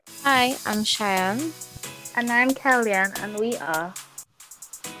Hi, I'm Shiann, And I'm Kellyanne, and we are.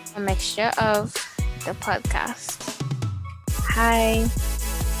 a mixture of the podcast. Hi.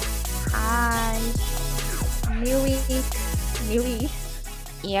 Hi. New week. New week.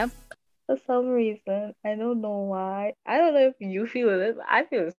 Yep, For some reason, I don't know why. I don't know if you feel it, but I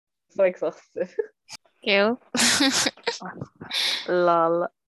feel so exhausted. you. Lol.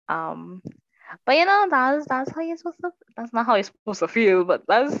 Um, but that's how you're supposed to. That's not how you're supposed to feel, but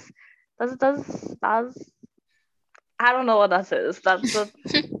that's. I don't know what that is. That's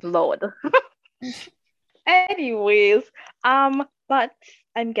Lord. Anyways, but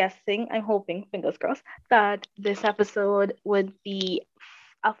I'm guessing, I'm hoping, fingers crossed, that this episode would be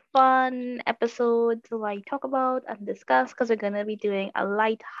a fun episode to like talk about and discuss because we're gonna be doing a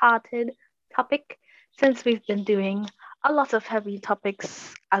light-hearted topic since we've been doing a lot of heavy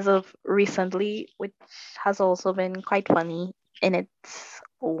topics as of recently, which has also been quite funny in its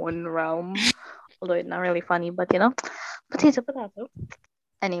own realm. Although it's not really funny, but potato potato.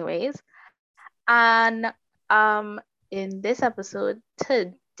 Anyways, and in this episode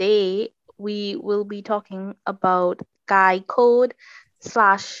today, we will be talking about guy code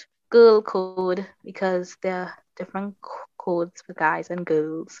slash girl code because there are different codes for guys and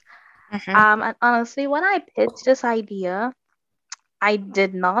girls. Mhm. And honestly, when I pitched this idea, I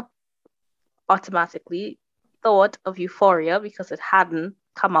did not automatically thought of Euphoria because it hadn't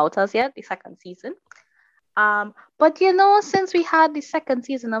come out as yet, the second season. But since we had the second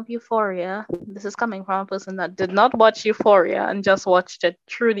season of Euphoria, this is coming from a person that did not watch Euphoria and just watched it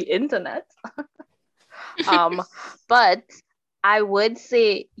through the internet. Um, but I would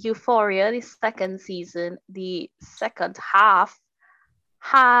say Euphoria, the second season, the second half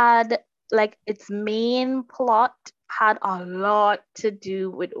had like its main plot had a lot to do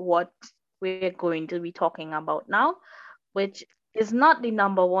with what we're going to be talking about now, which is not the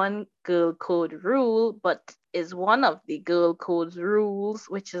number one girl code rule, but is one of the girl code's rules,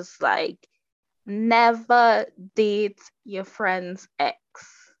 which is like never date your friend's ex.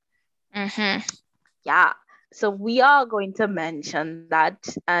 Mhm. Yeah. So we are going to mention that,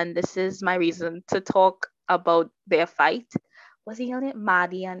 and this is my reason to talk about their fight. Was he name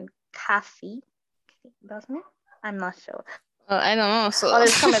Maddie and Cassie? Doesn't it? I'm not sure. Well, I don't know. All So,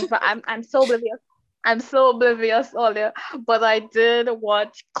 is coming from I'm so oblivious. I'm so oblivious, Olia. But I did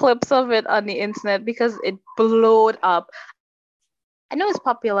watch clips of it on the internet because it blowed up. I know it's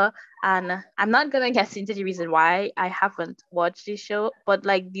popular, and I'm not gonna get into the reason why I haven't watched the show, but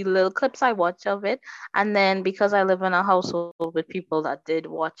like the little clips I watch of it, and then because I live in a household with people that did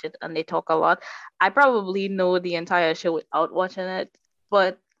watch it and they talk a lot, I probably know the entire show without watching it.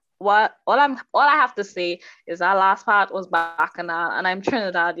 But all I have to say is that last part was bacchanal, and I'm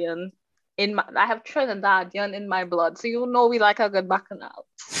Trinidadian. I have Trinidadian in my blood, so you know we like a good bacchanal.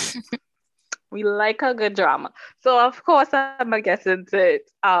 We like a good drama. So of course I'm gonna get into it.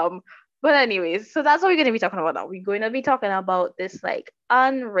 But anyways, so that's what we're gonna be talking about now. We're going to be talking about this like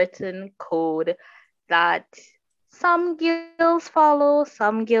unwritten code that some girls follow,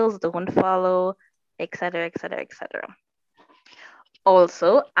 some girls don't follow, etc., etc., etc.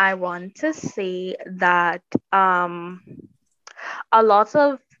 Also, I want to say that a lot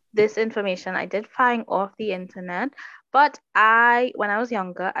of this information I did find off the internet, but when I was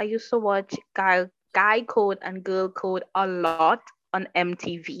younger, I used to watch Guy Code and Girl Code a lot on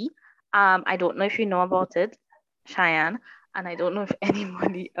MTV. I don't know if you know about it, Cheyenne, and I don't know if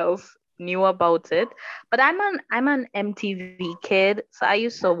anybody else knew about it, but I'm an MTV kid, so I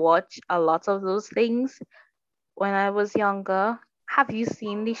used to watch a lot of those things when I was younger. Have you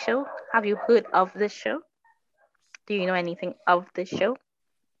seen the show? Have you heard of this show? Do you know anything of this show?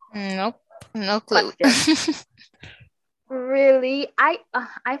 nope, no clue. Question. Really? I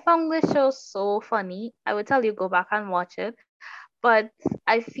found this show so funny. I would tell you go back and watch it, but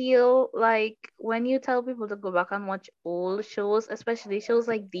I feel like when you tell people to go back and watch old shows, especially shows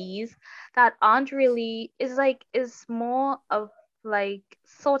like these that aren't really is more of like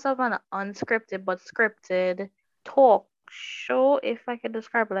sort of an unscripted but scripted talk show, if I could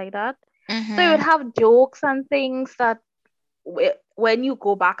describe it like that. So you would Mhm. have jokes and things that when you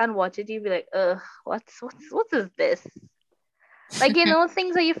go back and watch it, you'd be like, what is this? Like,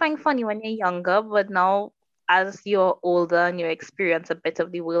 things that you find funny when you're younger, but now as you're older and you experience a bit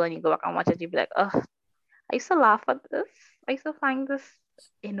of the world and you go back and watch it, you'd be like, I used to laugh at this. I used to find this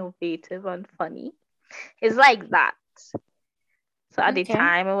innovative and funny. It's like that. So at the Okay.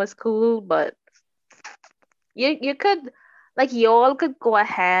 time it was cool, but you could like y'all could go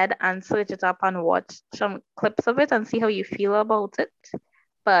ahead and search it up and watch some clips of it and see how you feel about it.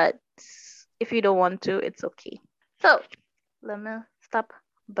 But if you don't want to, it's okay. So let me stop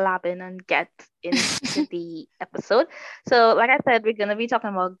blabbing and get into the episode. So, like I said, we're gonna be talking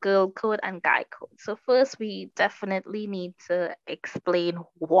about girl code and guy code. So first, we definitely need to explain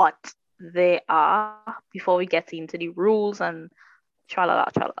what they are before we get into the rules and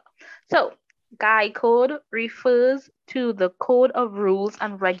tralala tralala. So, guy code refers to the code of rules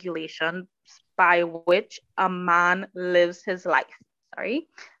and regulations by which a man lives his life. Sorry.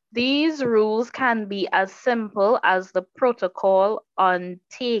 These rules can be as simple as the protocol on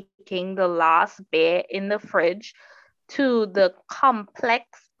taking the last beer in the fridge to the complex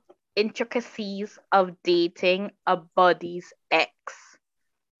intricacies of dating a buddy's ex,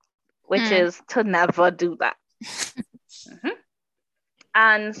 which Hmm. is to never do that. Mhm.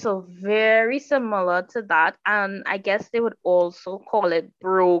 And so, very similar to that, and I guess they would also call it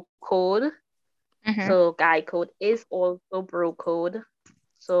bro code. Mm-hmm. So, guy code is also bro code.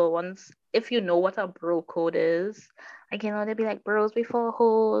 So, if you know what a bro code is, like, they'd be like bros before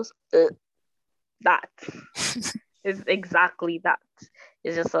hoes. That is exactly that.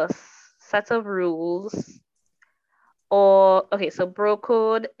 It's just a set of rules. Or, okay, so bro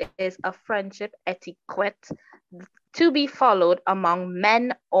code is a friendship etiquette to be followed among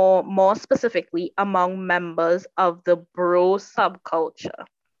men, or more specifically among members of the bro subculture.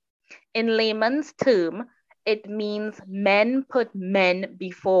 In layman's term, it means men put men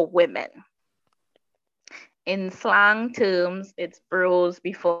before women. In slang terms, it's bros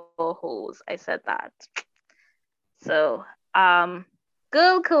before hoes. I said that. So, um,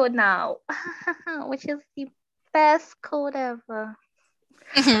 girl code now, which is the best code ever.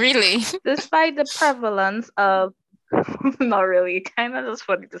 Really? Despite the prevalence of, not really, kind of just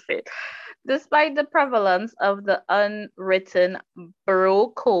funny to say. Despite the prevalence of the unwritten borough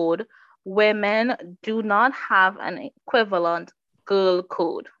code, women do not have an equivalent girl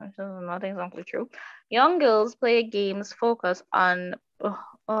code, which is not exactly true. Young girls play games focused on.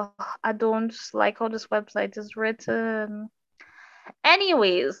 I don't like how this website is written.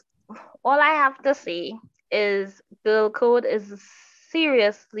 Anyways, all I have to say is girl code is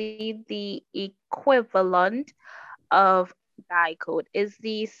seriously the equivalent of guy code. Is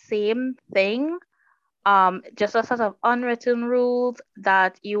the same thing, just a set of unwritten rules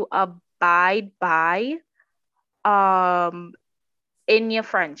that you abide by um in your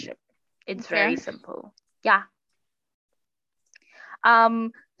friendship. It's Okay. very simple. Yeah.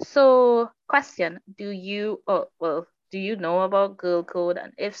 Um so question, do you know about girl code,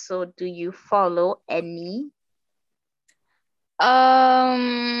 and if so, do you follow any?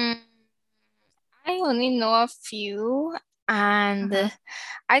 Um, I only know a few, Uh-huh. and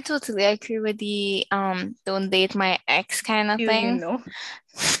I totally agree with the don't date my ex kind of Few you thing. know.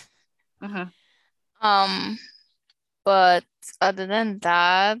 Uh-huh. Um, but other than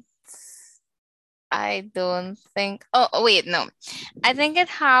that, I don't think. Oh, wait, no. I think it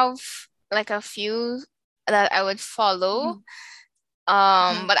have like a few that I would follow. Uh-huh.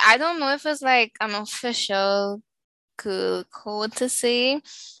 Uh-huh. But I don't know if it's like an official code to say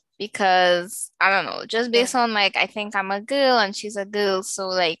because I don't know, just Yeah. based on like I think I'm a girl and she's a girl, so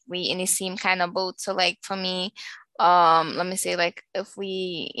like we in the same kind of boat. So like for me, let me say like if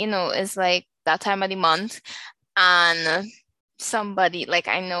we, it's like that time of the month and somebody like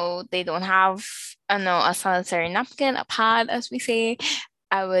I know they don't have I know a sanitary napkin, a pad as we say,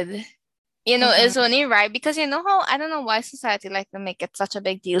 I would Uh-huh. it's only right because you know how I don't know why society like to make it such a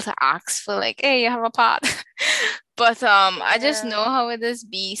big deal to ask for like, hey, you have a pot. But I just know Yeah. how it is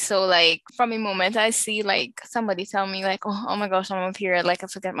be. So like from a moment I see like somebody tell me like, oh my gosh, I'm on period, like I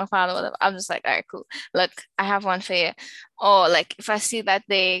forget my pot or whatever. I'm just like, all right, cool. Look, I have one for you. Or like if I see that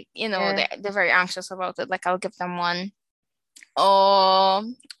they, Yeah. they're very anxious about it, like I'll give them one. Or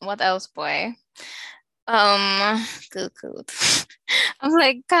what else, boy? Good, good. I'm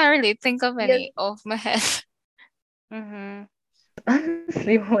like, can't really think of Yes. any off my head. Mm-hmm.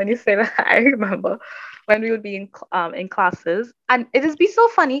 Honestly, when you say that, I remember when we would be in classes, and it just be so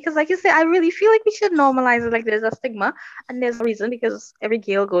funny because, like you said, I really feel like we should normalize it. Like there's a stigma, and there's a reason because every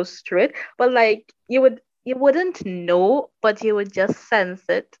girl goes through it. But like you wouldn't know, but you would just sense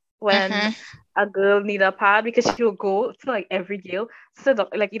it when Mm-hmm. a girl need a pad because she will go to like every girl, sit up,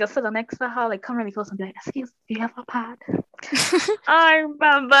 like either sit next to her, like come really close and be like, "Excuse, do you have a pad?" I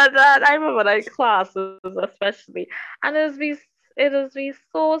remember that. I remember that in classes, especially, and it was be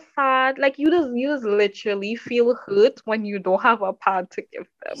so sad. Like you just literally feel hurt when you don't have a pad to give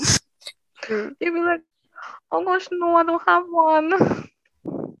them. True. You be like, oh gosh, no, I don't have one.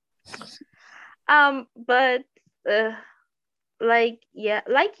 But uh, like yeah,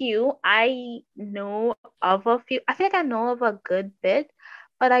 like you, I know of a few. I feel like I know of a good bit,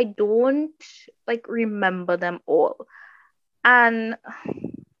 but I don't like remember them all. And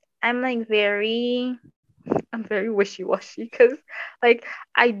I'm like I'm very wishy-washy because like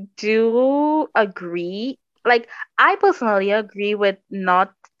I do agree. Like I personally agree with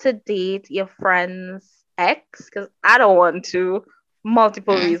not to date your friend's ex because I don't want to.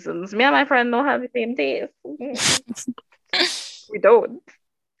 Multiple Mm. reasons. Me and my friend don't have the same taste. We don't.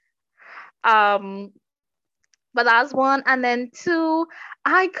 Um, but that's one. And then two,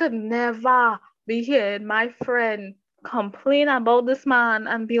 I could never be hearing my friend complain about this man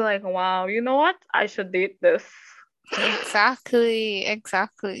and be like, wow, you know what? I should date this. Exactly,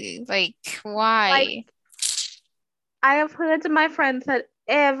 exactly. Like, Like, why? I have heard my friend said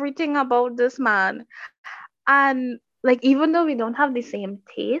everything about this man. And like even though we don't have the same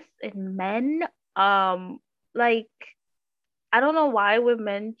taste in men, um, like I don't know why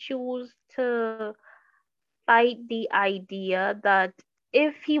women choose to fight the idea that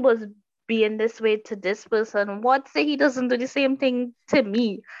if he was being this way to this person, what say he doesn't do the same thing to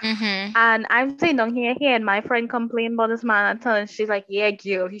me? Mm-hmm. And I'm saying down here, and my friend complained about this man and telling she's like, yeah,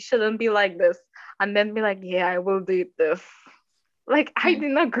 Gil, he shouldn't be like this. And then be like, yeah, I will date this. Like I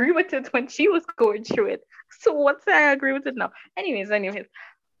didn't agree with it when she was going through it. So what's say I agree with it now? Anyways.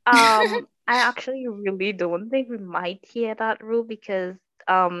 I actually really don't think we might hear that rule because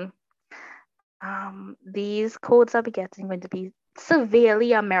um these codes are getting going to be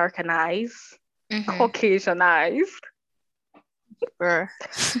severely Americanized, Mm-hmm. Caucasianized. Bruh.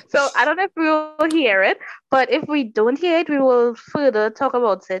 So I don't know if we'll hear it, but if we don't hear it, we will further talk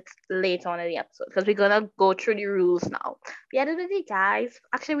about it later on in the episode because we're gonna go through the rules now. We had to do the guys.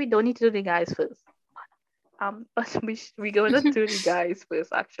 Actually, we don't need to do the guys first. But we're gonna do the guys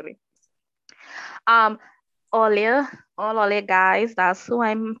first. Actually, um, Olia, all Olia guys, that's who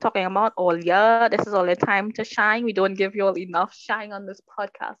I'm talking about. Olia, this is Olia time to shine. We don't give you all enough shine on this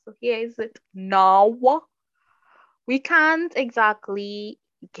podcast. So here is it now. We can't exactly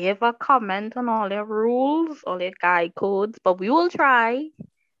give a comment on all their rules, all their guide codes, but we will try.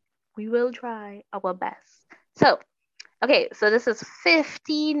 We will try our best. So, okay, so this is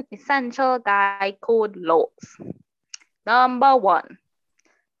 15 essential guide code laws. Number one,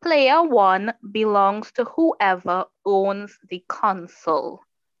 player one belongs to whoever owns the console.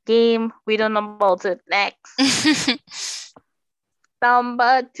 Game, we don't know about it. Next.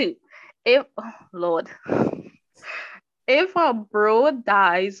 Number two, if, oh, Lord, if a bro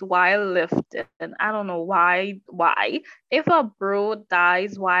dies while lifting, I don't know why. If a bro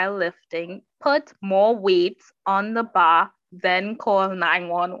dies while lifting, put more weight on the bar, then call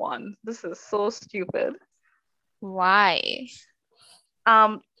 911. This is so stupid. Why?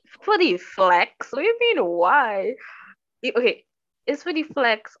 Um, for the flex, what do you mean why? Okay, it's for the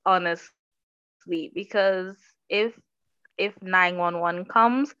flex, honestly, because if 911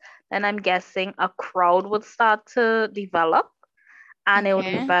 comes, then I'm guessing a crowd would start to develop and it would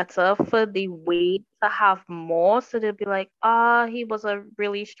be Okay. better for the weight to have more. So they'd be like, he was a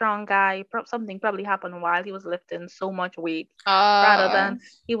really strong guy. Something probably happened while he was lifting so much weight rather Uh, than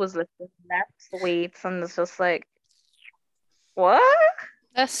he was lifting less weights. And it's just like, what?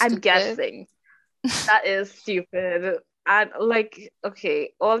 that's I'm stupid. guessing. That is stupid. And like,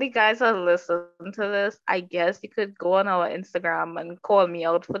 okay, all the guys that listen to this, I guess you could go on our Instagram and call me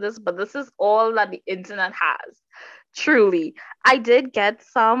out for this, but this is all that the internet has. Truly. I did get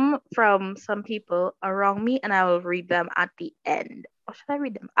some from some people around me, and I will read them at the end. Or should I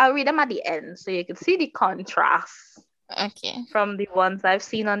read them? I'll read them at the end so you can see the contrast Okay. from the ones I've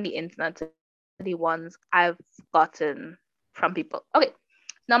seen on the internet to the ones I've gotten from people. Okay,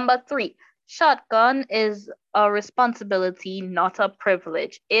 number three, shotgun is a responsibility, not a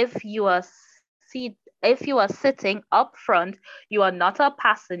privilege. If you are sitting up front, you are not a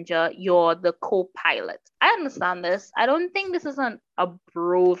passenger, you're the co-pilot. I understand this. I don't think this is a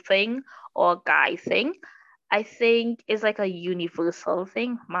bro thing or a guy thing. I think it's like a universal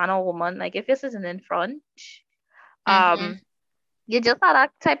thing, man or woman. Like if you're sitting in front, Mm-hmm. um you just have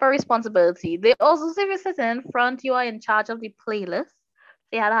that type of responsibility. They also say if you're sitting in front, you are in charge of the playlist.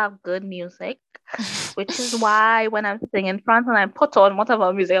 They had to have good music, which is why when I'm sitting in front and I put on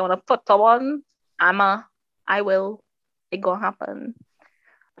whatever music I want to put on, I will, it gonna happen.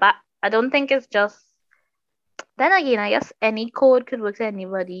 But I don't think it's just. Then again, I guess any code could work to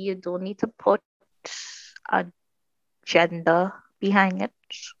anybody. You don't need to put a gender behind it,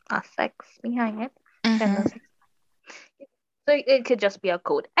 a sex behind it, gender, Mm-hmm. sex. So it could just be a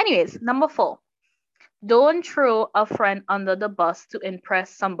code. Anyways, number four. Don't throw a friend under the bus to impress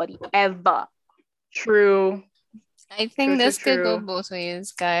somebody ever. True. I True, think true, this could go true. both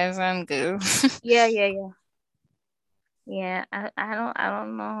ways, guys. I'm good. Yeah. Yeah, I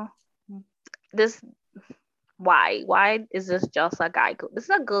don't know. This Why is this just a guy? This is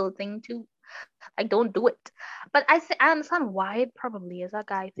a girl thing too. Like, don't do it. But I understand why it probably is a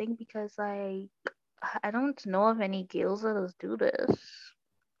guy thing because I don't know of any girls that do this.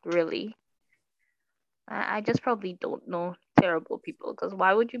 Really, I just probably don't know terrible people because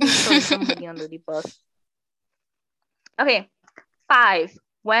why would you be throwing somebody under the bus? Okay, 5.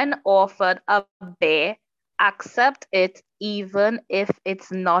 When offered a bear, accept it even if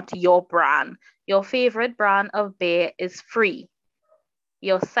it's not your brand. Your favorite brand of beer is free.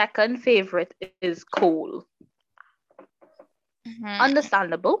 Your second favorite is cool. Mhm.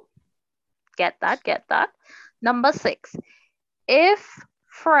 Understandable. Get that. Number 6. If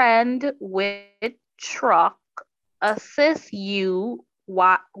friend with truck assists you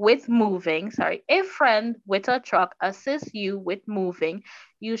with moving, sorry, if friend with a truck assists you with moving,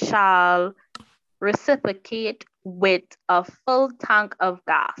 you shall reciprocate with a full tank of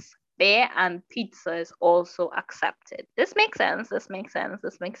gas. Beer and pizza is also accepted. This makes sense. This makes sense.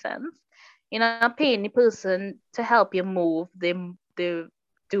 This makes sense. You're not paying the person to help you move. They're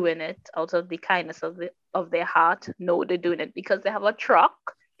doing it out of the kindness of their heart. No, they're doing it because they have a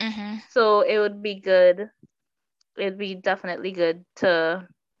truck. Mhm. So it would be good. It'd be definitely good to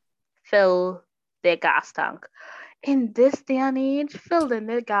fill their gas tank. In this day and age, filling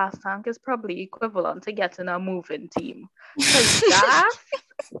the gas tank is probably equivalent to getting a moving team. Because gas,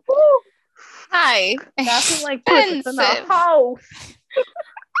 woo, Hi. gas is like purchasing a Expensive. house.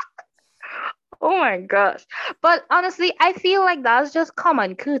 Oh my gosh. But honestly, I feel like that's just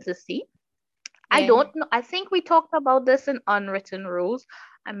common courtesy. I Yeah. don't know. I think we talked about this in unwritten rules.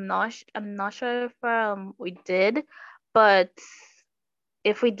 I'm not sure if we did, but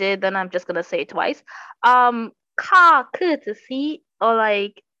if we did, then I'm just gonna say it twice. Car courtesy or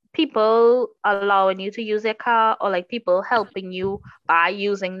like people allowing you to use their car or like people helping you by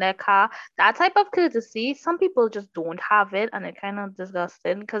using their car. That type of courtesy, some people just don't have it, and it kind of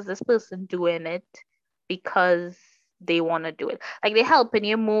disgusting because this person doing it because they want to do it. Like they're helping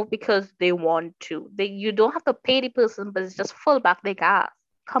you move because they want to. You don't have to pay the person, but it's just full back their gas.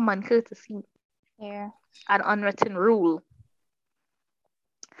 Common courtesy, Yeah. an unwritten rule.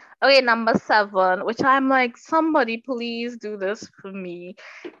 Okay, number 7, which I'm like, somebody please do this for me.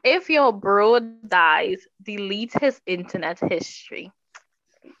 If your bro dies, delete his internet history.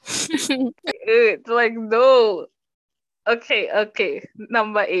 It's like, no. Okay.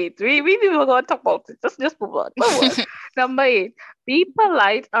 Number 8. We didn't going to talk about it. Just move on. Move on. Number 8. Be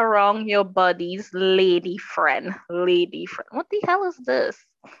polite around your buddy's lady friend. Lady friend. What the hell is this?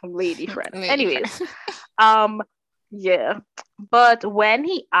 Lady friend. Really Anyways, fun. um, yeah. But when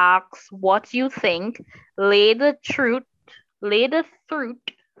he asks what you think, lay the truth, lay the truth,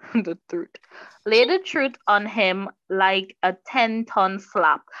 the truth, lay the truth on him like a 10-ton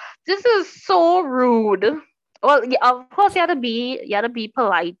slap. This is so rude. Well, yeah, of course you gotta be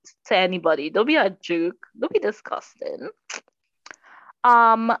polite to anybody. Don't be a jerk. Don't be disgusting.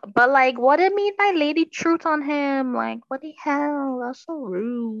 But like, what do you mean by lady truth on him? Like, what the hell? That's so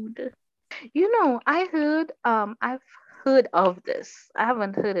rude. I've heard of this. I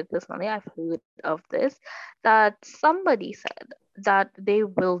haven't heard it personally. I've heard of this that somebody said that they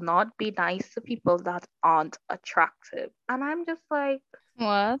will not be nice to people that aren't attractive. And I'm just like,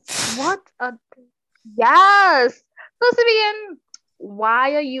 What? what a yes. So to begin,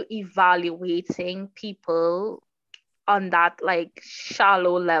 why are you evaluating people on that like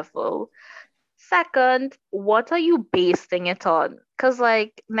shallow level? Second, what are you basing it on? Because,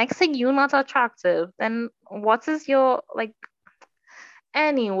 like, next thing you're not attractive, then what is your, like,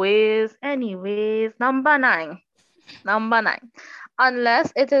 anyways, number 9. Number 9.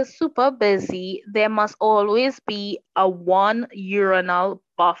 Unless it is super busy, there must always be a one urinal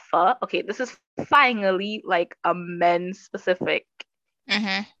buffer. Okay, this is finally like a men's specific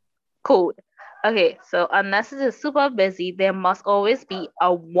Mhm. code. Okay, so unless it is super busy, there must always be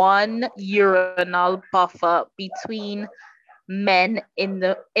a one urinal buffer between men in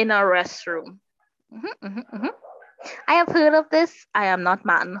a restroom. I have heard of this. I am not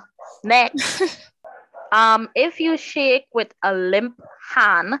man. Next, if you shake with a limp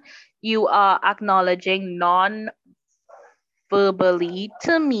hand, you are acknowledging non-verbally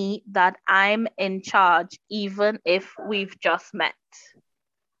to me that I'm in charge, even if we've just met.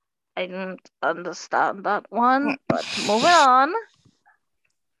 I didn't understand that one, but moving on.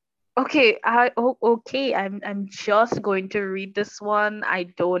 Okay, I'm just going to read this one. I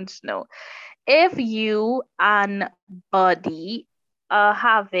don't know. If you and Buddy are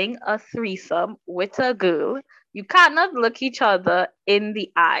having a threesome with a girl, you cannot look each other in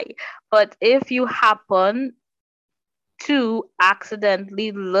the eye. But if you happen two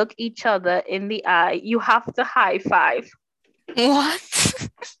accidentally look each other in the eye, you have to high five. What?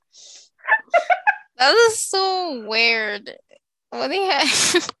 That is so weird. What the heck?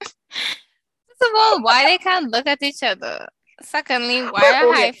 First of all, why they can't look at each other? Secondly, why Well,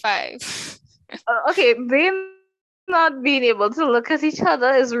 a high okay, five? okay, they not being able to look at each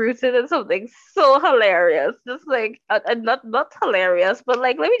other is rooted in something so hilarious. Just like, not hilarious, but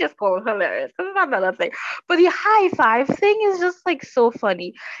like, let me just call it hilarious because it's not another thing. But the high five thing is just like so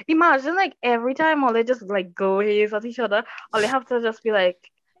funny. Imagine like every time all they just like go haze at each other, all they have to just be like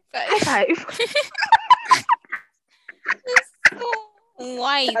high Five. five. It's so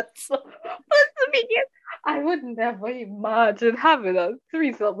white. That's so what's the biggest. I would never imagine having a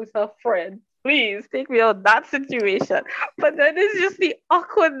threesome with a friend. Please take me out that situation. But then it's just the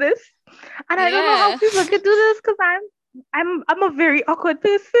awkwardness, and I don't know how Yeah. people can do this because I'm a very awkward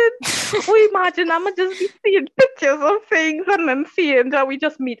person. Oh, imagine I'ma just be seeing pictures of things and then seeing that we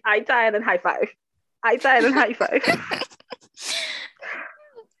just meet eye to eye and then high five, eye to eye and high five.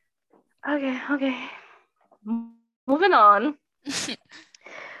 Okay, okay. Moving on.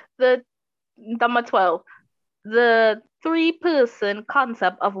 The number 12. The three-person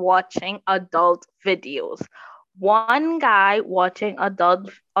concept of watching adult videos. One guy watching adult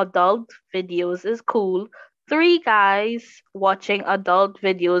videos is cool. Three guys watching adult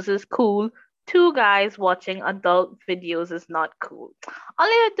videos is cool. Two guys watching adult videos is not cool.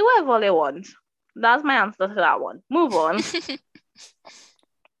 Only do whatever they want. That's my answer to that one. Move on.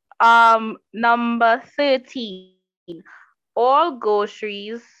 Number 13. All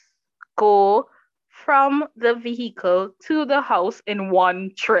groceries go from the vehicle to the house in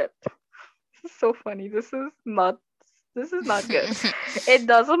one trip. This is so funny. This is not good. It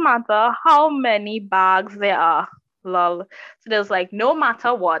doesn't matter how many bags there are. Lol. So there's like no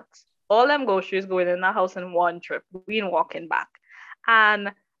matter what, all them groceries going in the house in one trip. We ain't walking back.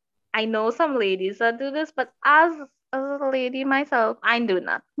 And I know some ladies that do this, but as a lady myself, I ain't doing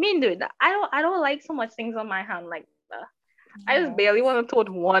that. Me ain't doing that. I don't like so much things on my hand like that. I just barely want to tote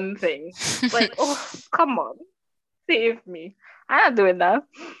one thing. Like, oh, come on, save me. I'm not doing that.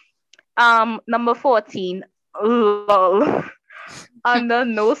 Number 14. Lol. Under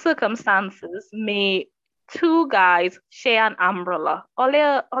no circumstances may two guys share an umbrella.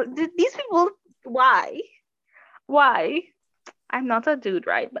 These people, why? Why? I'm not a dude,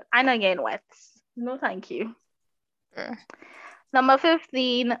 right? But I'm not getting wet. No, thank you. Number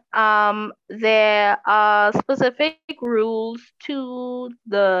 15, there are specific rules to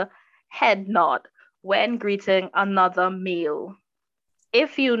the head nod when greeting another male.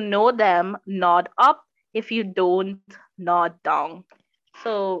 If you know them, nod up. If you don't, nod down.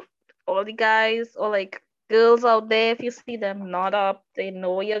 So all the guys or like girls out there, if you see them nod up, they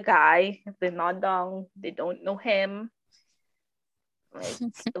know your guy. If they nod down, they don't know him. Like,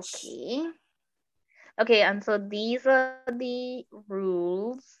 okay. Okay, and so these are the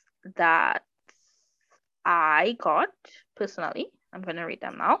rules that I got personally. I'm gonna read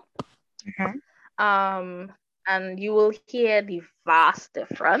them now. Mhm. Um, and you will hear the vast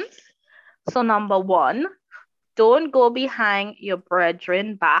difference. So number one, don't go behind your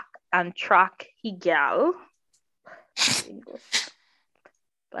brethren back and track he gal.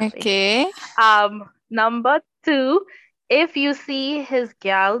 Okay. Number two, if you see his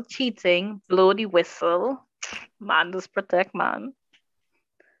gal cheating, blow the whistle. Man, just protect man.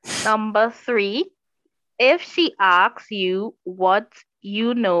 Number three, if she asks you what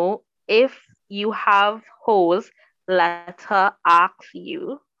you know, if you have hoes, let her ask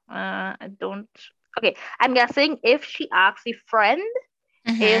you. I don't. Okay, I'm guessing if she asks a friend,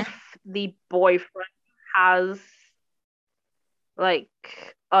 Mm-hmm. if the boyfriend has like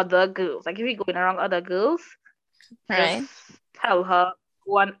other girls, like if you're going around other girls, just Right. tell her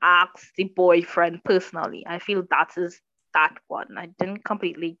go and ask the boyfriend personally. I feel that is that one. I didn't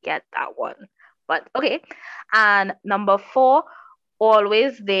completely get that one. But okay. And number four,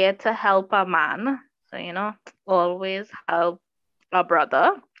 always there to help a man. So, always help a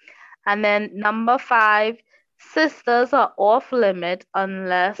brother. And then number five, sisters are off limit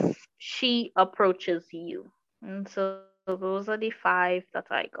unless she approaches you. And so those are the five that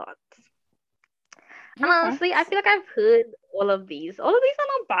I got. And honestly, Okay. I feel like I've heard all of these. All of these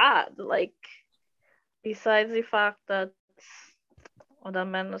are not bad. Like, besides the fact that other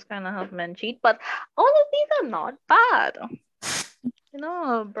men just kind of have men cheat, but all of these are not bad.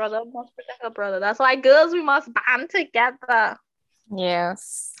 A brother must protect a brother. That's why girls, we must band together.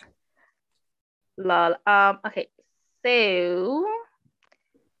 Yes. Lol. Okay. So,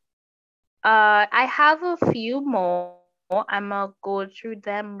 I have a few more. I'm gonna go through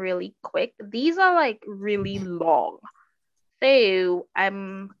them really quick. These are like really long. So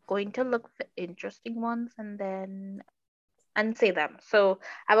I'm going to look for interesting ones and say them. So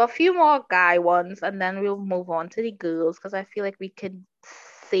I have a few more guy ones and then we'll move on to the girls because I feel like we can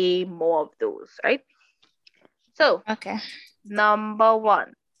say more of those, right? So Okay. number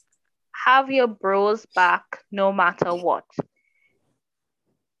one, have your bros back no matter what.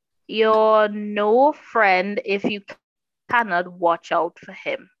 You're no friend if you cannot watch out for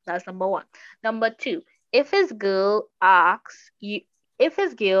him. That's number one. Number two, if his girl asks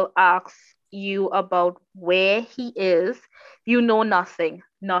you about where he is, you know nothing,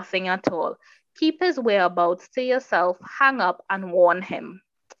 nothing at all. Keep his whereabouts to yourself, hang up and warn him.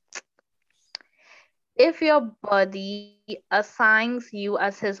 If your buddy assigns you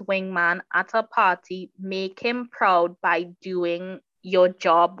as his wingman at a party, make him proud by doing your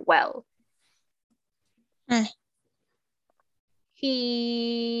job well. Mm.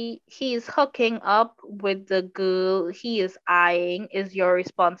 He's hooking up with the girl he is eyeing is your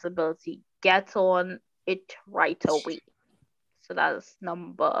responsibility. Get on it right away. So that's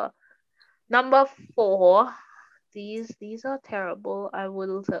number four. These are terrible, I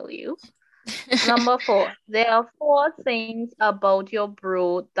will tell you. Number four, there are four things about your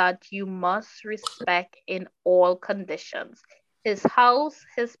bro that you must respect in all conditions: his house,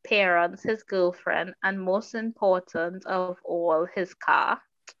 his parents, his girlfriend, and most important of all, his car.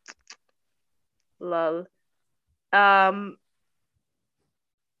 Lol. Um,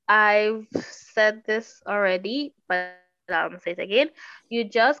 I've said this already, but I'll say it again. You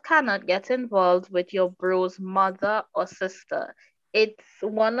just cannot get involved with your bro's mother or sister. It's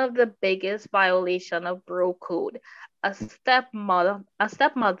one of the biggest violation of bro code. A stepmother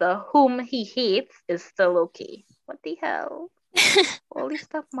whom he hates is still okay. What the hell? All these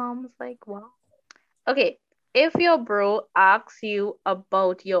stepmoms, like, wow. Okay, if your bro asks you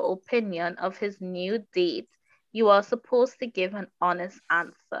about your opinion of his new date, you are supposed to give an honest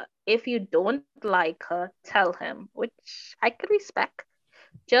answer. If you don't like her, tell him, which I could respect.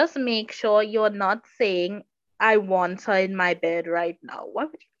 Just make sure you're not saying, I want her in my bed right now. Why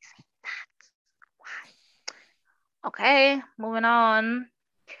would you be saying that? Why? Okay, moving on.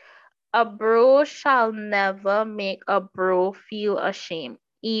 A bro shall never make a bro feel ashamed,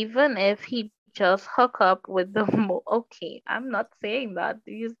 even if he just hook up with the okay, I'm not saying that.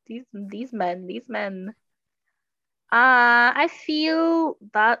 These men. I feel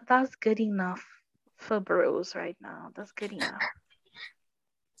that that's good enough for bros right now. That's good enough.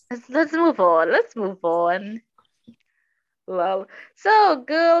 Let's move on. Let's move on. Lol. So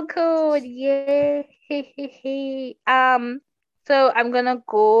girl code, yay. So I'm gonna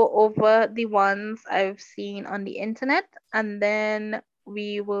go over the ones I've seen on the internet and then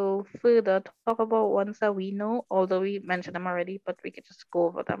we will further talk about ones that we know, although we mentioned them already, but we could just go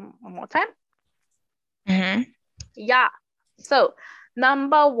over them one more time. Mm-hmm. Yeah. So,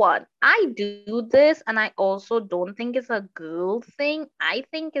 number one, I do this and I also don't think it's a girl thing. I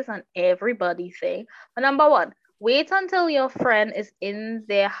think it's an everybody thing. But number one, wait until your friend is in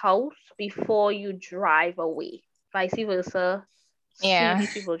their house before you drive away. Vice versa. Soon Yeah.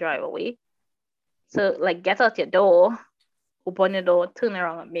 these people drive away. So, like, get out your door, open your door, turn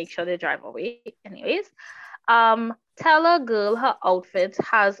around, and make sure they drive away. Anyways, tell a girl her outfit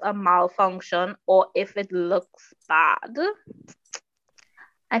has a malfunction or if it looks bad.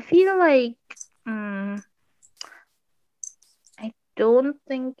 I feel like mm, I don't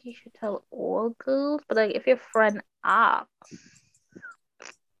think you should tell all girls, but like if your friend asks,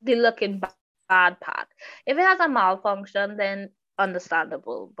 the looking bad part. If it has a malfunction, then understandable.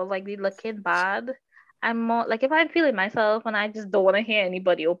 But like the looking bad, I'm more like if I'm feeling myself and I just don't want to hear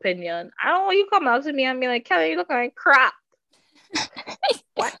anybody opinion. I don't want you come out to me and be like, Kelly, you look like crap.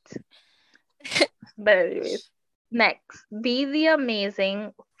 What? But anyways, next, be the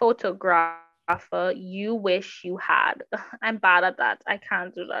amazing photographer you wish you had. I'm bad at that. I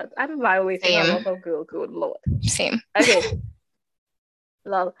can't do that. I'm violating a lot Same. of girl code, Lord. Same. Okay,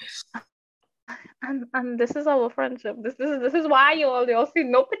 lol. And this is our friendship. This is why y'all see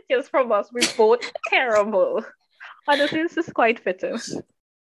no pictures from us. We both terrible. Honestly, this is quite fitting.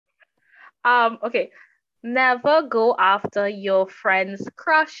 Okay. Never go after your friend's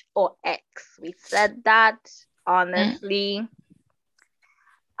crush or ex. We said that Mm. honestly.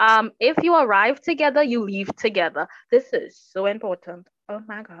 If you arrive together, you leave together. This is so important. Oh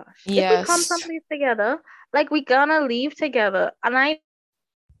my gosh. If we come Yes. someplace together, like we gonna leave together. And I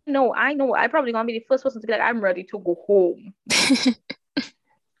probably gonna be the first person to be like, I'm ready to go home.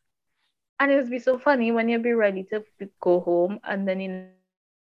 And it'll be so funny when you'll be ready to go home and then the next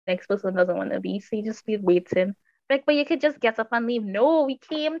person doesn't want to be. So you just be waiting. Like, but you could just get up and leave. No, we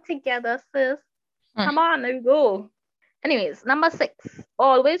came together, sis. Come Mm. on, there we go. Anyways, number 6,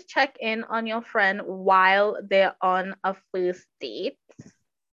 always check in on your friend while they're on a first date.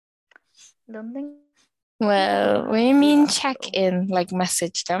 Don't think I would have to do that Well, what do though. you mean check in, like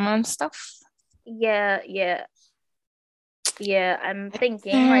message them and stuff? Yeah, yeah, yeah. I'm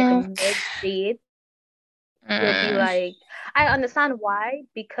thinking like Mm, mid date, you'll be mm, like, I understand why,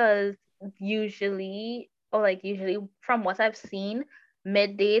 because usually from what I've seen,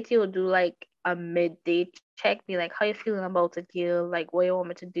 mid date you'll do like a mid date check, be like, how you feeling about it, girl? Like, what you want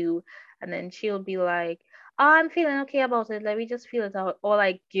me to do? And then she'll be like, oh, I'm feeling okay about it. Let me just feel it out. Or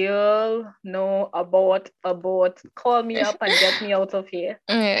like, girl, no, abort. Call me up and get me out of here.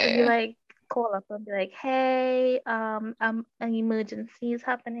 It'd be yeah. like, call up and be like, hey, an emergency is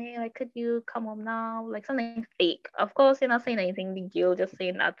happening. Like, could you come home now? Like something fake. Of course, you're not saying anything. The girl just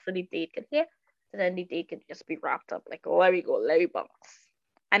saying that so the date could hear. So then the date could just be wrapped up. Like, let me go, let me bounce.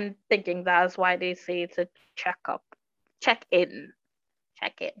 I'm thinking that's why they say to check up, check in,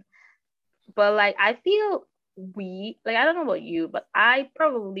 check in. But like, I feel I don't know about you, but I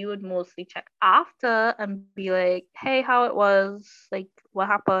probably would mostly check after and be like, hey, how it was, like, what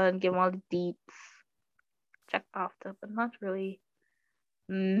happened, give them all the deets, check after, but not really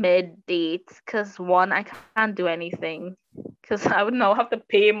mid date, because one, I can't do anything, because I would now have to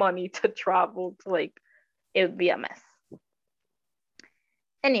pay money to travel to, like, it would be a mess.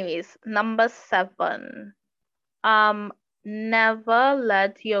 Anyways, number 7, um never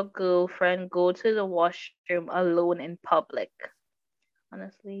let your girlfriend go to the washroom alone in public.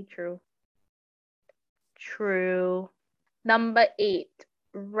 Honestly, true. Number 8,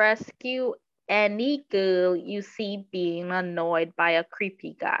 rescue any girl you see being annoyed by a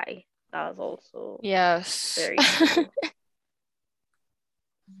creepy guy. That is also Yes. very true.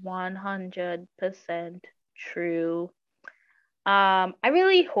 100% true. I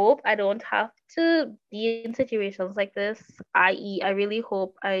really hope I don't have to be in situations like this, i.e., I really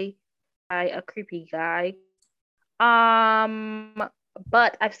hope I by a creepy guy. Um,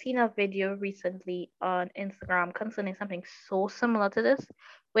 but I've seen a video recently on Instagram concerning something so similar to this,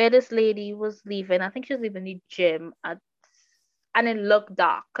 where this lady was leaving. I think she was leaving the gym and it looked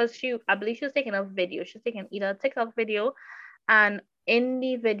dark because I believe she was taking a video. She was taking either a TikTok video, and in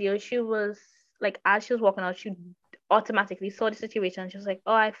the video, she was like, as she was walking out, she automatically saw the situation. She was like,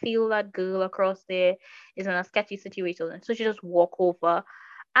 "Oh, I feel that girl across there is in a sketchy situation." So she just walk over,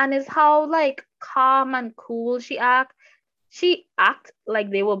 and it's how like calm and cool she act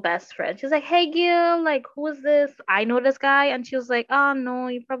like they were best friends. She's like, "Hey, girl, like, who is this? I know this guy." And she was like, "Oh no,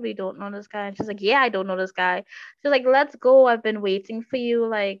 you probably don't know this guy." And she's like, "Yeah, I don't know this guy." She's like, "Let's go. I've been waiting for you.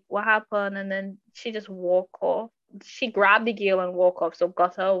 Like, what happened?" And then she just walk off. She grabbed the girl and walk off, so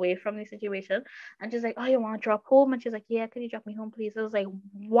got her away from the situation. And she's like, "Oh, you want to drop home?" And she's like, "Yeah, could you drop me home, please?" I was like,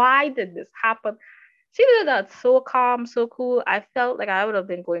 "Why did this happen?" She did that so calm, so cool. I felt like I would have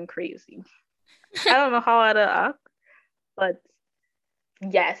been going crazy. I don't know how I'd act, but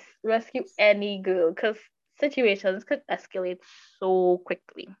yes, rescue any girl because situations could escalate so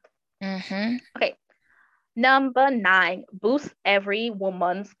quickly. Mm-hmm. Okay, number 9, boost every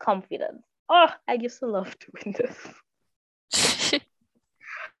woman's confidence. Oh, I used to love doing this.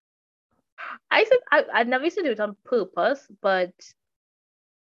 I never used to do it on purpose, but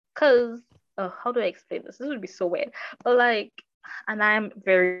because how do I explain this? This would be so weird. But like, and I'm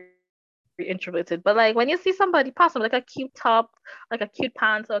very introverted. But like, when you see somebody pass on like a cute top, like a cute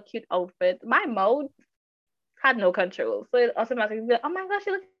pants or a cute outfit, my mouth had no control. So it automatically be like, oh my gosh,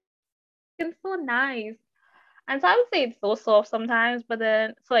 you're looking so nice. And so I would say it's so soft sometimes, but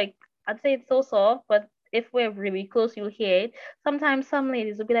then it's like I'd say it's so soft, but if we're really close, you'll hear it. Sometimes some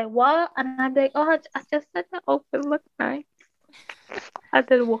ladies will be like, "What?" And I'd be like, "Oh, I just said my outfit look nice." I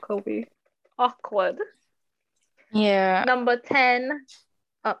then walk away. Awkward. Yeah. Number 10.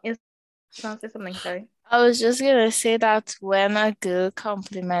 Oh, you was gonna say something, sorry. I was just gonna say that when a girl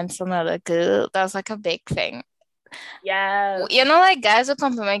compliments another girl, that's like a big thing. Yes. You know, like guys will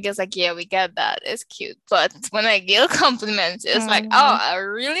compliment girls, like, yeah, we get that. It's cute. But when a girl compliments, it's like, oh, Mm-hmm. I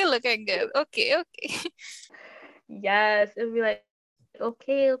really looking good. Okay, okay. Yes, it would be like,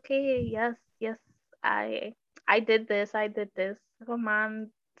 okay, okay, yes, yes, I did this, I did this. Come on,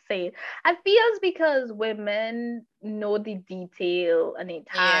 say it. I feel it's because women know the detail and the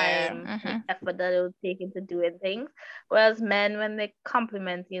Yeah. time and the Mm-hmm. effort that it would take into doing things. Whereas men, when they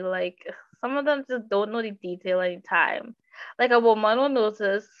compliment you, like some of them just don't know the detail and the time. Like a woman will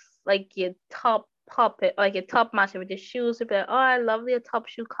notice like your top puppet, like your top matching with your shoes, you'll be like, oh, I love your top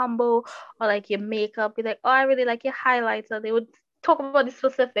shoe combo, or like your makeup, be like, oh, I really like your highlighter. They would talk about the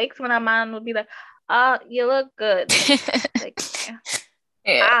specifics when a man would be like, you look good. Like,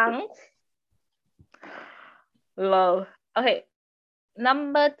 Yeah. thanks. Love. Okay,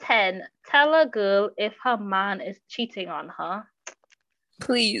 number 10. Tell a girl if her man is cheating on her. Know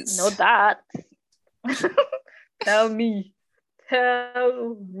Please. that. Tell me.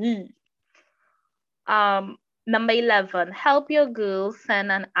 Tell me. Um, Number 11. Help your girl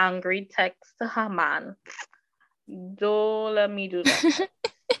send an angry text to her man. Don't let me do that.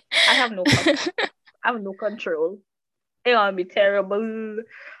 I have no control. I have no control. It gonna be terrible.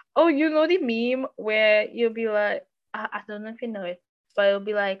 Oh, you know the meme where you'll be like, I don't know if you know it, but it'll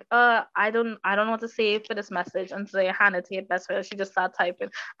be like, I don't know what to say for this message, and so you hand it to your best friend. She just start typing,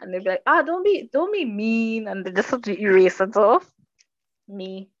 and they'll be like, don't be mean, and they just have to erase it off.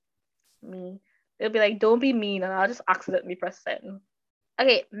 Me, me. They'll be like, don't be mean, and I'll just accidentally press send.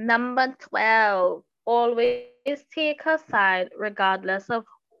 Okay, number 12. Always take her side regardless of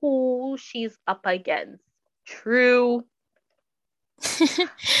who she's up against. True.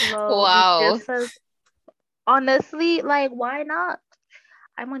 Lol, Wow. this has honestly, like, why not?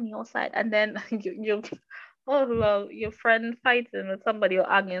 I'm on your side. And then oh lol, your friend fighting with somebody or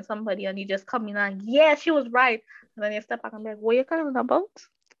arguing with somebody, and you just come in and, yeah, she was right. And then you step back and be like, what are you calling about?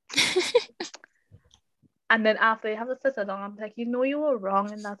 And then after you have to sit down, I'm like, you were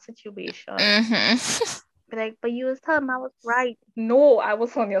wrong in that situation. Mm-hmm. Be like, but you was telling me I was right. No, I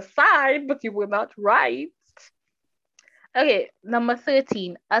was on your side, but you were not right. Okay, number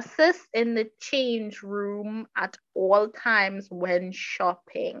 13. Assist in the change room at all times when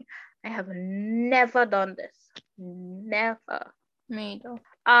shopping. I have never done this. Never. Me though.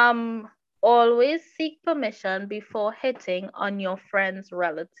 Um, Always seek permission before hitting on your friend's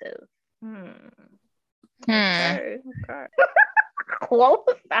relative. Hmm. Hmm. Okay, okay. What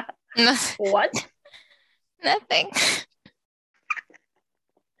was that? Nothing. What? Nothing.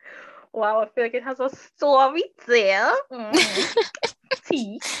 Wow, I feel like it has a story there.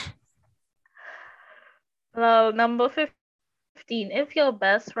 Tea. Well, number 15. If your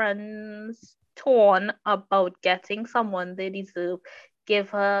best friend's torn about getting someone they deserve, give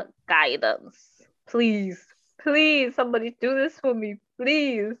her guidance. Please. Please, somebody do this for me.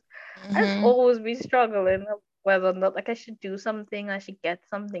 Please. I've Mm-hmm. always been struggling whether or not, like, I should do something, I should get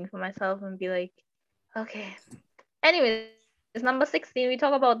something for myself and be like, okay. Anyways, number 16, we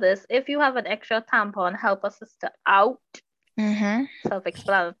talk about this. If you have an extra tampon, help a sister out. Mm-hmm.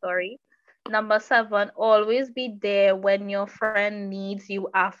 Self-explanatory. Number 7, always be there when your friend needs you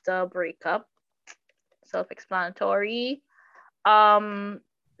after a breakup. Self-explanatory. Um,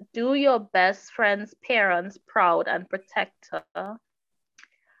 do your best friend's parents proud and protect her.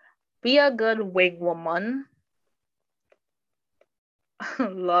 Be a good wig woman.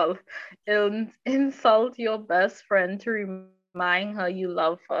 Lol. Insult your best friend to remind her you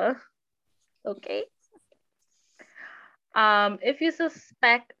love her. Okay. If you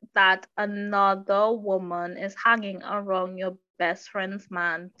suspect that another woman is hanging around your best friend's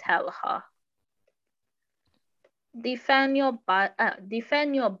man, tell her. Defend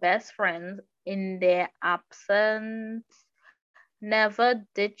your best friends in their absence. Never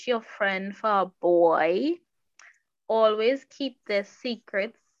ditch your friend for a boy. Always keep their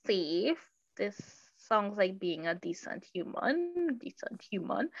secrets safe. This sounds like being a decent human. Decent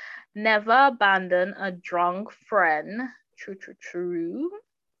human. Never abandon a drunk friend. True, true, true.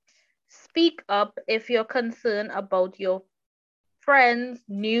 Speak up if you're concerned about your friend's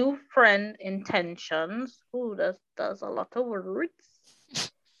new friend intentions. Ooh, that's a lot of words.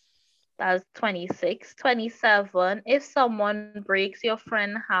 That's 26. 27. If someone breaks your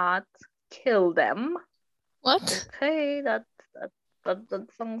friend's heart, kill them. What? Okay, that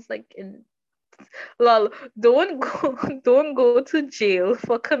sounds like in lol. Don't go to jail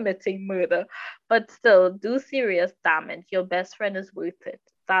for committing murder, but still do serious damage. Your best friend is worth it.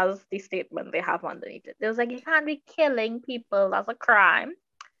 That's the statement they have underneath it. It was like, you can't be killing people. That's a crime.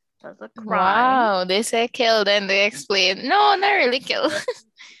 That's a crime. Wow. They say kill, then they explain. No, not really kill.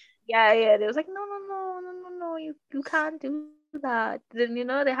 Yeah, yeah. They was like, no, no, no, no, no, no. You can't do that. Then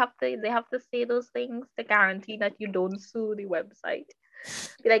they have to say those things to guarantee that you don't sue the website.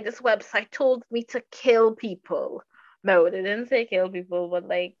 Be like, this website told me to kill people. No, they didn't say kill people, but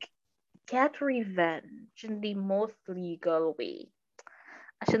like, get revenge in the most legal way.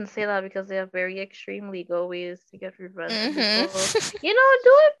 I shouldn't say that because they have very extreme legal ways to get revenge on people. Mm-hmm.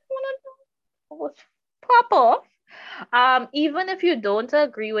 Do it proper. Even if you don't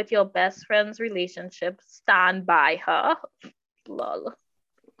agree with your best friend's relationship, stand by her. Lol.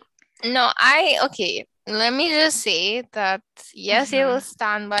 No, okay. Let me just say that yes, you will Mm-hmm.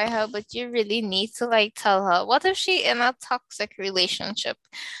 stand by her, but you really need to like tell her. What if she in a toxic relationship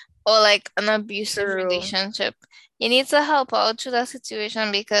or like an abusive True. relationship? You need to help her out through that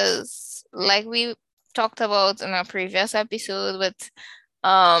situation because like we talked about in a previous episode with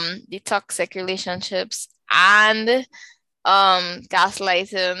the toxic relationships and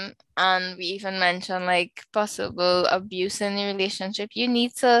gaslighting, and we even mentioned like possible abuse in the relationship, you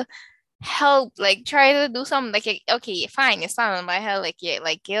need to help, like try to do something like okay, fine, it's not on my head, like yeah,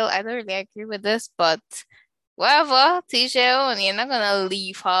 like Gil, I don't really agree with this, but whatever, teach your own. You're not gonna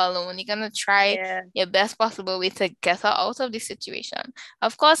leave her alone. You're gonna try Yeah. your best possible way to get her out of the situation.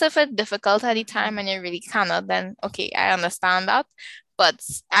 Of course, if it's difficult at the time Mhm. and you really cannot, then okay, I understand that. But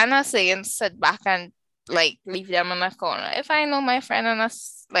I'm not saying sit back and like leave them in a corner. If I know my friend in a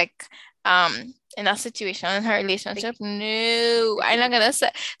like in a situation in her relationship, no, I'm not gonna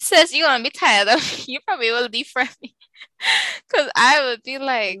say, sis, you're gonna be tired of me. You probably will defriend me. Because I would be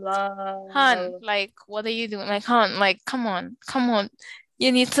like, Han, Lol. like, what are you doing? Like, Han, like, come on, come on.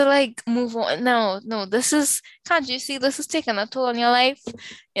 You need to like move on. No, no, this is, can't you see this is taking a toll on your life?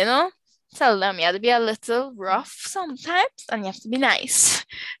 You know? Tell them you have to be a little rough sometimes and you have to be nice.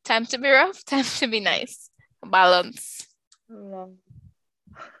 Time to be rough, time to be nice. Balance. Lol.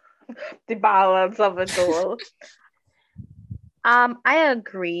 The balance of it all. I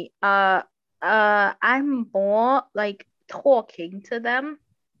agree. I'm more like talking to them.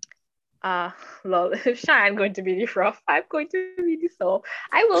 Uh, lol. If Shiann going to be the rough, I'm going to be the soft.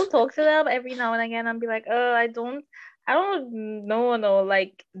 I will talk to them every now and again and be like, I don't know, no,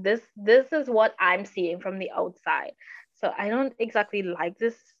 like this is what I'm seeing from the outside. So I don't exactly like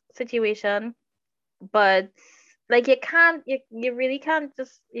this situation, but like you really can't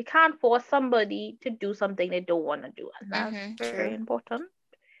you can't force somebody to do something they don't want to do, and that's Mm-hmm, very true. important.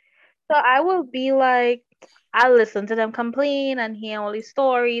 So I will be like, I'll listen to them complain and hear all these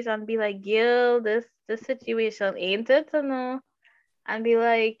stories and be like, "Girl, this situation ain't it to know?" And be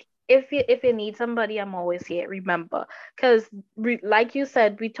like, if you need somebody, I'm always here. Remember, because like you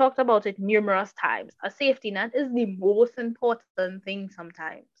said, we talked about it numerous times. A safety net is the most important thing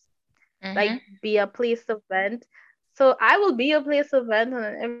sometimes. Like, Mm-hmm. be a place to vent. So I will be a place to vent, and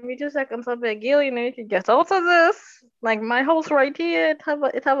then every 2 seconds I'll be like, Gil, you need to get out of this. Like my house right here, it have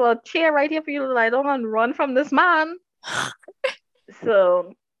a chair right here for you to lie down and run from this man.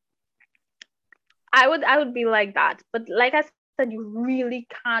 So I would be like that. But like I said, you really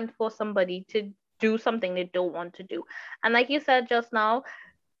can't force somebody to do something they don't want to do. And like you said just now,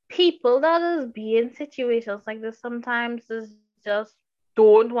 people that is be in situations like this sometimes is just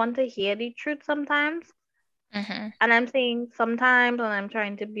don't want to hear the truth sometimes. Mm-hmm. And I'm saying sometimes, and I'm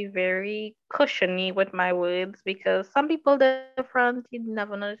trying to be very cushiony with my words because some people different, you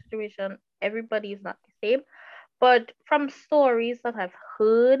never know the situation. Everybody is not the same. But from stories that I've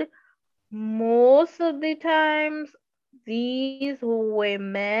heard, most of the times these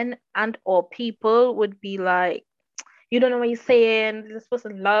women and or people would be like, you don't know what you're saying. This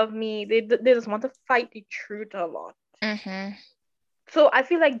person love me. They just want to fight the truth a lot. Mm-hmm. So I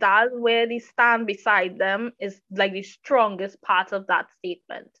feel like that's where the stand beside them is like the strongest part of that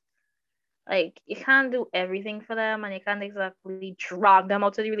statement. Like you can't do everything for them and you can't exactly drag them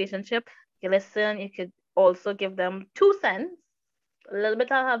out of the relationship. You listen, you could also give them 2 cents, a little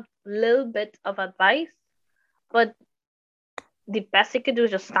bit of advice, but the best you could do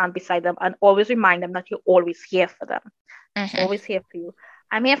is just stand beside them and always remind them that you're always here for them. Mm-hmm. Always here for you.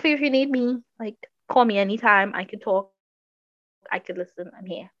 I'm here for you if you need me. Like call me anytime. I could talk, I could listen. I'm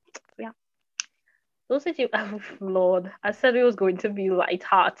here. So yeah. Those situations, oh, Lord, I said it was going to be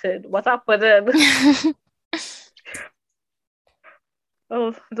light-hearted. What happened?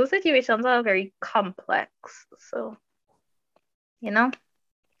 Oh, those situations are very complex. So, you know,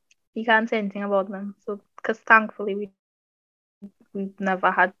 you can't say anything about them. So, because thankfully we've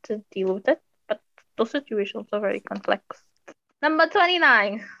never had to deal with it. But those situations are very complex. Number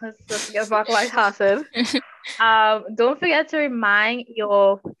 29. Let's get back light-hearted. Don't forget to remind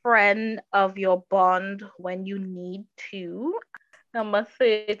your friend of your bond when you need to. Number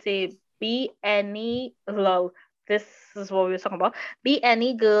 30, be any lol. This is what we were talking about. Be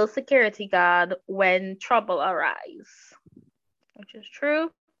any girl security guard when trouble arise, which is true.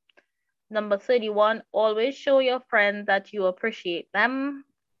 Number 31, always show your friend that you appreciate them.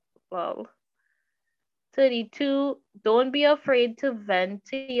 Well, 32, don't be afraid to vent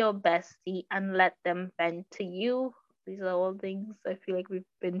to your bestie and let them vent to you. These are all things I feel like we've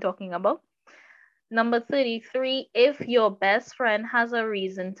been talking about. Number 33, if your best friend has a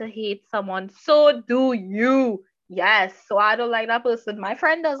reason to hate someone, so do you. Yes, so I don't like that person. My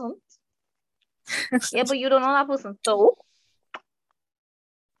friend doesn't. Yeah, but you don't know that person. So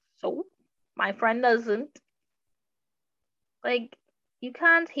my friend doesn't. Like, you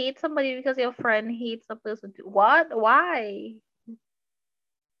can't hate somebody because your friend hates a person too. What? Why?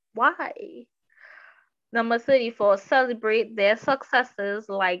 Why? Number 34, celebrate their successes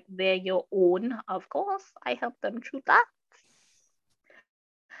like they're your own. Of course, I help them through that.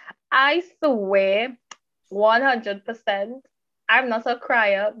 I swear, 100%. I'm not a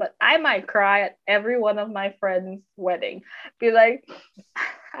crier, but I might cry at every one of my friends' wedding. Be like,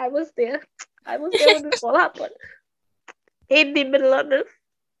 I was there. I was there when this all happened. In the middle of this.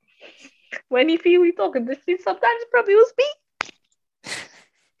 When he feel we talking this thing, sometimes it probably was me.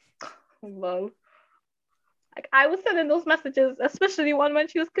 Lol. Like I was sending those messages, especially one when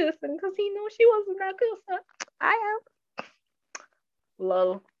she was cursing, because he knew she wasn't that cursor. I am.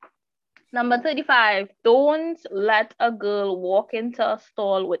 Lol. Number 35. Don't let a girl walk into a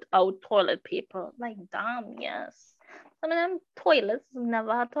stall without toilet paper. Like, damn, yes. Some of them toilets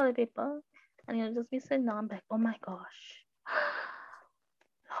never had toilet paper. And you'll just be sitting down like, oh my gosh.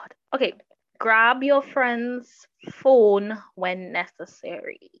 Lord. Okay. Grab your friend's phone when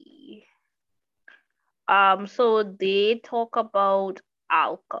necessary. So they talk about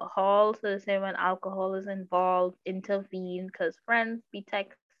alcohol. So they say when alcohol is involved, intervene because friends be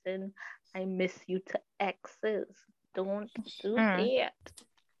texting, I miss you to exes. Don't do Mm. that.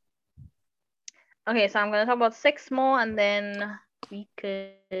 Okay, so I'm gonna talk about six more and then we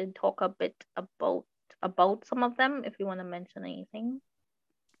could talk a bit about some of them if you want to mention anything.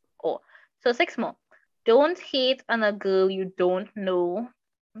 Oh, so six more. Don't hate on a girl you don't know,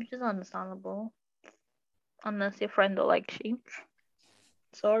 which is understandable unless your friend don't like she.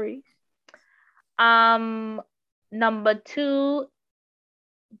 Sorry. Um, Number two,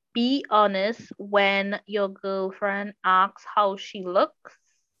 be honest when your girlfriend asks how she looks,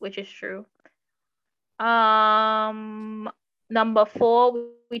 which is true. Um, Number four, we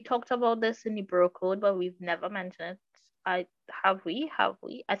talked about this in the bro code, but we've never mentioned it. I have we? Have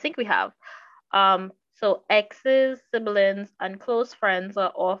we? I think we have. So exes, siblings, and close friends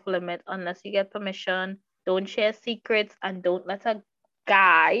are off limit unless you get permission. Don't share secrets and don't let a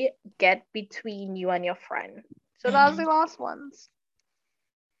guy get between you and your friend. So that's Mm-hmm. the last ones.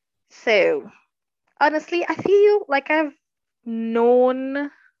 So honestly, I feel like I've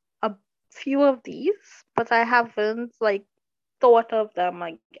known a few of these, but I haven't like thought of them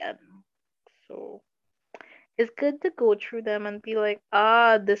again. So it's good to go through them and be like,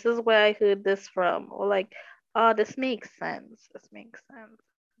 ah, this is where I heard this from, or like, ah, this makes sense. This makes sense.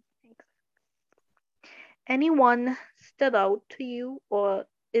 Anyone stood out to you, or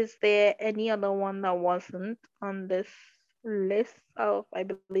is there any other one that wasn't on this list of, I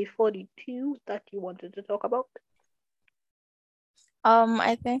believe, 42 that you wanted to talk about?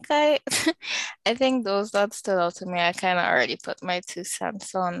 I think I I think those that stood out to me, I kind of already put my 2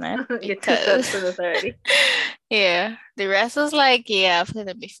 cents on it Your two cents because to this already. yeah, the rest is like, yeah, I've heard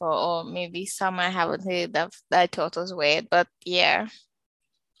it before, or maybe some I haven't heard that I thought was weird, but yeah.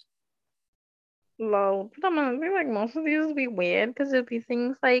 Low. But I'm gonna be like, most of these would be weird because it'd be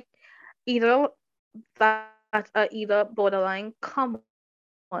things like either that are either borderline common sense,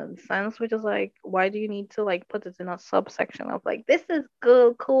 which is like, why do you need to like put it in a subsection of like, this is girl code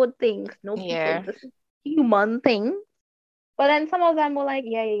things? No, people, this is Yeah. human things. But then some of them were like,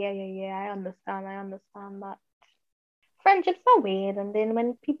 yeah. I understand that. Friendships are weird, and then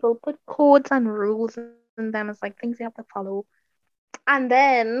when people put codes and rules in them, it's like things you have to follow. And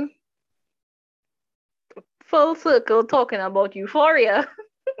then full circle talking about euphoria.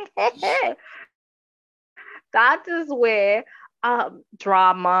 That is where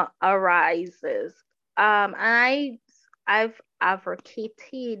drama arises. And I've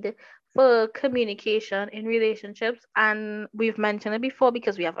advocated for communication in relationships, and we've mentioned it before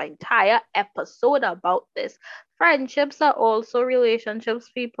because we have an entire episode about this. Friendships are also relationships,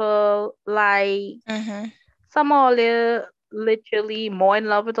 people. Like Mm-hmm. some are literally more in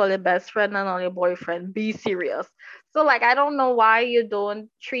love with all your best friend and all your boyfriend. Be serious. So like I don't know why you don't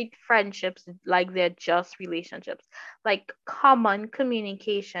treat friendships like they're just relationships. Like common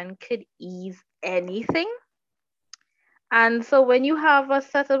communication could ease anything. And so when you have a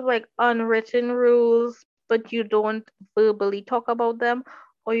set of like unwritten rules, but you don't verbally talk about them,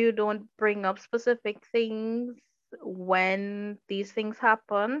 or you don't bring up specific things when these things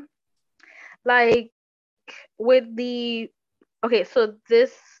happen, like with the okay, so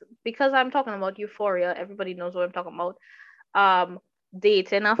this, because I'm talking about euphoria, everybody knows what I'm talking about. um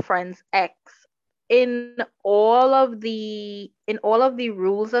Dating a friend's ex, in all of the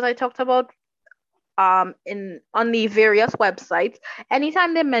rules that I talked about, in on the various websites,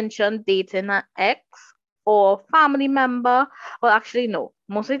 anytime they mention dating an ex or family member, well actually no,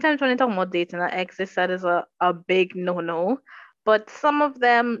 most of the times when they talk about dating an ex, they said is a big no-no. but some of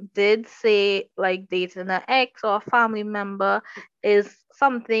them did say like dating an ex or a family member is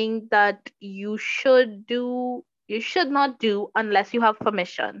something that you should not do unless you have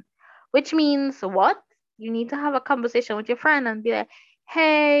permission. Which means what? You need to have a conversation with your friend and be like,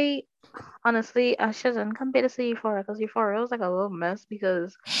 hey, honestly, I shouldn't compare this to Euphoria because Euphoria was like a little mess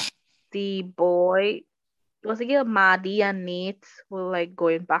because the boy was it Maddie and Nate were like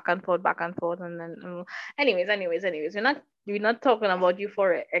going back and forth, and then anyways, we're not talking about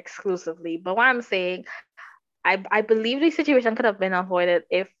Euphoria exclusively, but what I'm saying, I believe the situation could have been avoided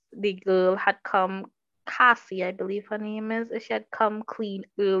if the girl had come, Cassie, I believe her name is, if she had come clean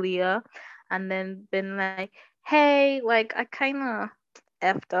earlier, and then been like, hey, like I kind of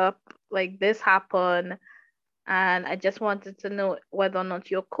effed up, like this happened and I just wanted to know whether or not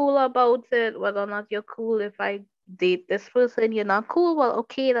you're cool about it, whether or not you're cool if I date this person. You're not cool. Well,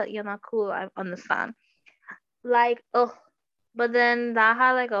 okay that you're not cool. I understand. Like, oh, but then that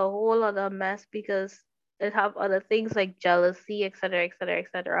had like a whole other mess because it have other things like jealousy, etc., etc.,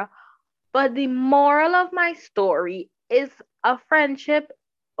 etc. But the moral of my story is a friendship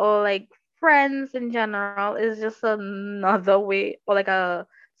or like friends in general is just another way or like a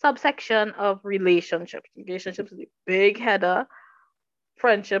subsection of relationships. Relationships is a big header.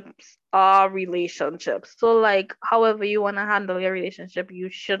 Friendships are relationships. So like however you want to handle your relationship, you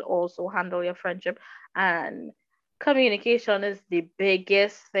should also handle your friendship. And communication is the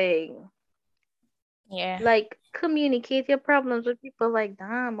biggest thing. Yeah. Like communicate your problems with people. Like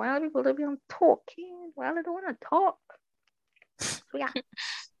damn, why are people be on talking? Why they don't want to talk? So yeah,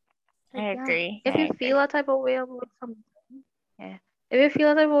 I like yeah. agree. If you I feel a type of way about something, yeah. If you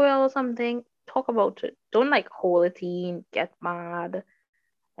feel a type of way about something, talk about it. Don't like hold it in, get mad,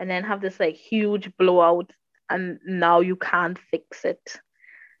 and then have this like huge blowout, and now you can't fix it,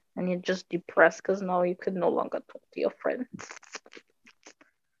 and you're just depressed because now you could no longer talk to your friend.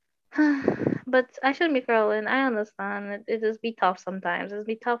 But I shouldn't be cruel, I understand it just be tough sometimes. It's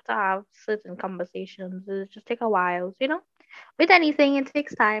be tough to have certain conversations. It just take a while, you know. With anything, it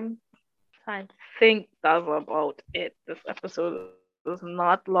takes time. So I think that's about it. This episode is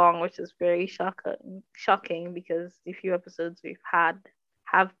not long, which is very shocking because the few episodes we've had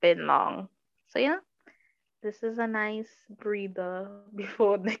have been long. So yeah, this is a nice breather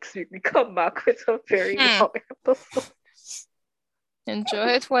before next week we come back with a very Hmm. long episode. Enjoy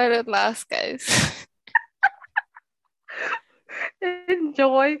it while it lasts, guys.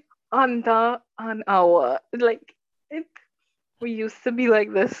 Enjoy under an hour. Like it, we used to be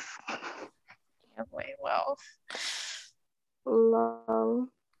like this. Yeah, wait, well. Lol.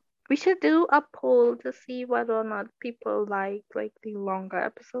 We should do a poll to see whether or not people like the longer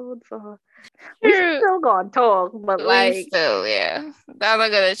episodes or we True. still gonna talk, but We like still, yeah. That's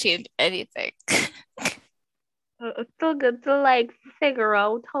not gonna change anything. it's still good to like figure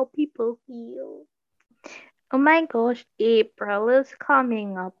out how people feel. Oh my gosh, April is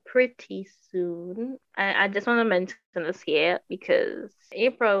coming up pretty soon. I just want to mention this here because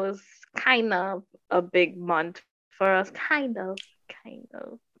April is kind of a big month for us. Kind of.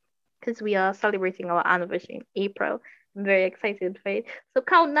 Because we are celebrating our anniversary in April. I'm very excited for it. So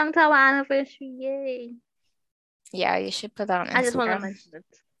countdown to our anniversary, yay! Yeah, you should put that on I just want to Instagram. mention it.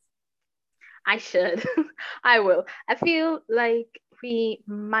 I should. I will. I feel like we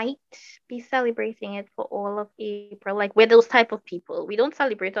might be celebrating it for all of April. Like we're those type of people. We don't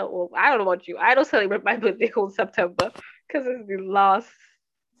celebrate our well, I don't know about you. I don't celebrate my birthday whole September because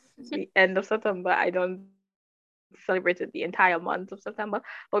it's the end of September. I don't celebrate it the entire month of September.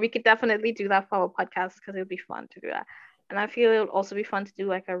 But we could definitely do that for our podcast because it would be fun to do that. And I feel it would also be fun to do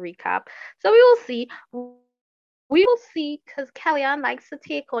like a recap. So we will see. We will see because Kellyanne likes to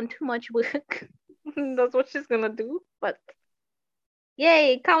take on too much work. That's what she's gonna do. But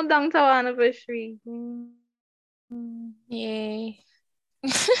yay, countdown to our anniversary. Yay.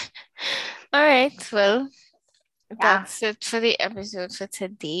 All right, well, Yeah, that's it for the episode for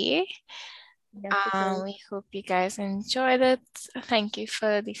today. yes it is. We hope you guys enjoyed it. Thank you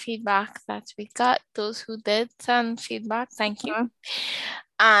for the feedback that we got. Those who did send feedback, thank you. Mhm.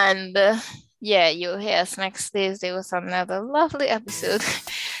 And yeah, you'll hear us next Thursday with another lovely episode.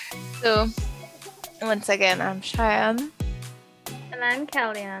 So, once again, I'm Cheyenne, And I'm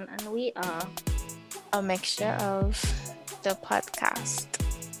Kellyanne, and we are. a mixture of the podcast.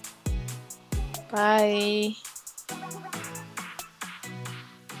 Bye.